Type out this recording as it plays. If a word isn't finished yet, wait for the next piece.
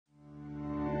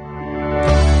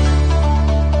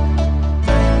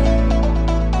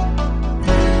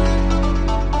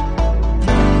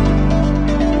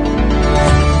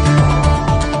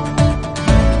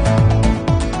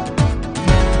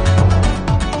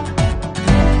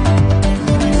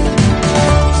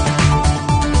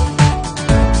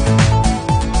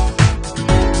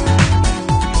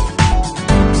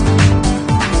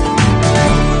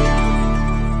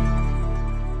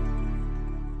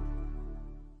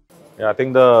Yeah, I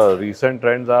think the recent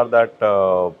trends are that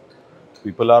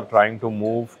people are trying to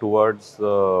move towards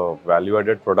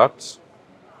value-added products.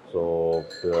 So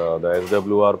the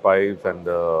SWR pipes and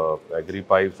the agri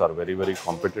pipes are very, very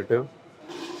competitive.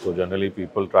 So generally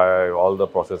people all the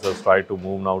processors try to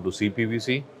move now to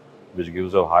CPVC, which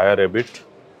gives a higher EBIT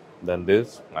than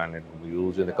this, and it will be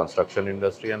used in the construction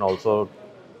industry and also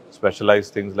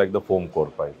specialized things like the foam core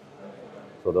pipe.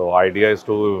 So the idea is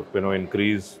to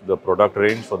increase the product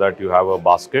range so that you have a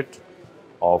basket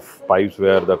of pipes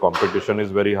where the competition is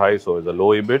very high, so it's a low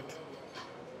EBIT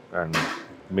and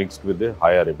mixed with the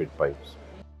higher EBIT pipes.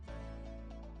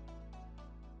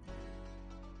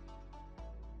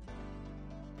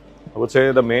 I would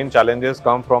say the main challenges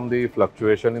come from the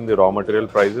fluctuation in the raw material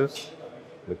prices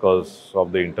because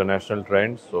of the international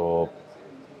trends. So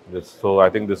I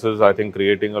think this is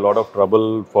creating a lot of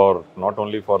trouble for not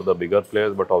only for the bigger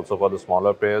players but also for the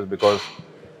smaller players, because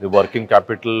the working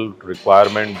capital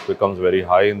requirement becomes very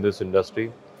high in this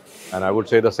industry. And I would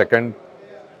say the second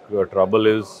trouble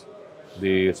is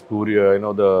the spurious.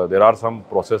 There are some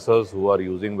processors who are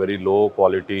using very low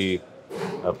quality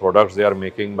products they are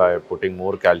making by putting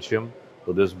more calcium.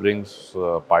 So this brings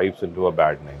pipes into a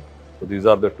bad name. So these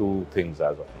are the two things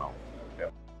as of now. Yeah.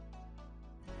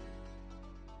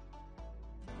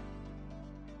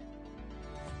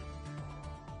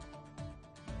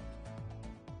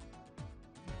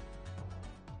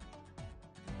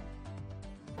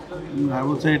 I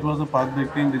would say it was a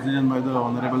path-breaking decision by the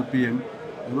Honorable PM.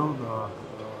 The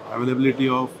availability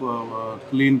of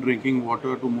clean drinking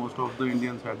water to most of the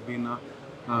Indians had been a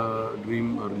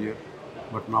dream earlier.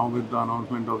 But now with the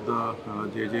announcement of the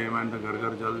JJM and the Ghar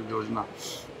Ghar Jal Yojana,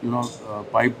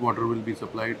 piped water will be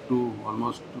supplied to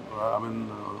almost,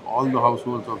 all the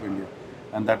households of India.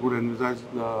 And that would envisage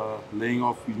the laying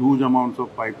of huge amounts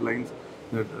of pipelines,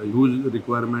 that a huge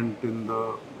requirement in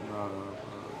the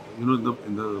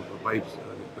in the pipes.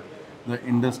 The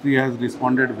industry has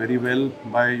responded very well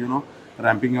by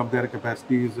ramping up their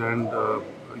capacities and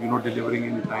delivering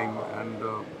in time,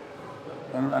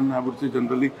 and I would say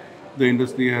generally the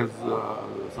industry has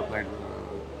supplied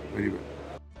very well.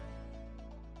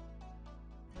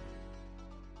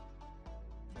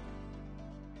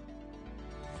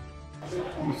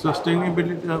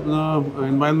 Sustainability, the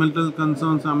environmental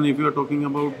concerns. I mean, if you are talking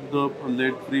about the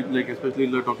lead-free, like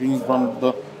especially talking from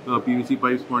the PVC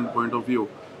pipes point of view,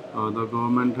 the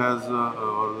government has,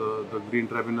 or the Green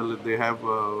Tribunal, they have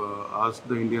asked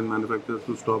the Indian manufacturers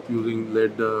to stop using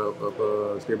lead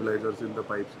stabilizers in the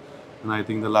pipes, and I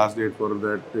think the last date for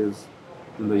that is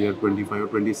in the year 25 or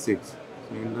 26.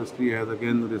 The industry has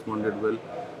again responded well.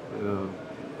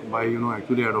 By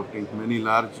actually adopting. Many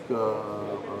large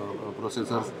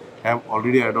processors have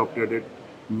already adopted it.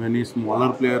 Many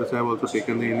smaller players have also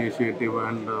taken the initiative,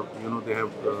 and they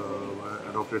have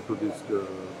adopted to this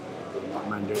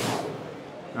mandate.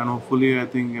 And hopefully, I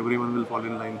think everyone will fall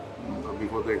in line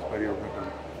before the expiry of the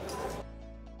term.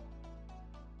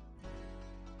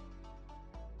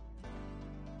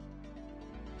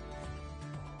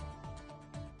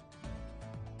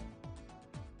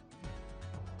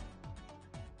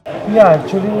 Yeah,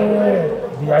 actually,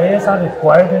 BIS are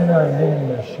required in the Indian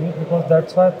industry, because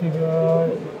that's why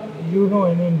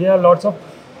in India lots of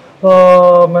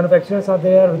manufacturers are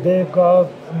there. They are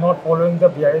not following the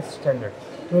BIS standard.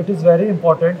 So it is very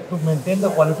important to maintain the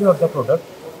quality of the product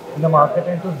in the market,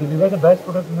 and to deliver the best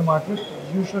product in the market.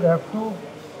 You should have to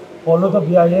follow the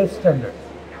BIS standard.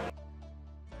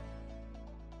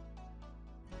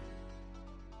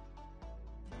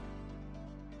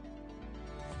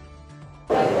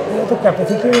 Yeah, the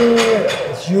capacity,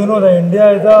 the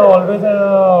India is always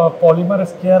a polymer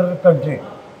scarce country.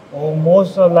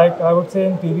 Most, like I would say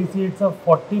in PVC, it's a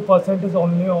 40% is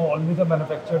only the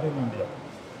manufactured in India.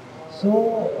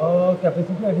 So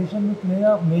capacity addition will play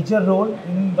a major role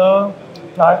in the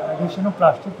addition of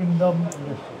plastic in the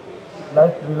industry.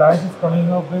 Like Reliance is coming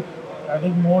up with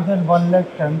adding more than 1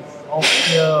 lakh tons of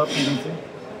PVC.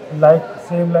 Like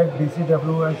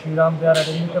DCW and Shriram, they are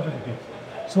adding the capacity.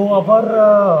 So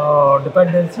our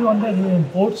dependency on the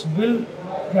imports will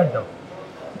get down.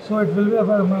 So it will be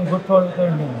good for the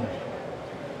Indian industry,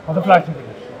 for the plastic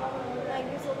industry.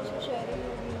 Thank you so much for sharing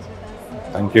your views with us,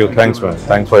 sir. Thank you. Thanks, man.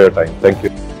 Thanks for your time. Thank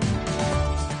you.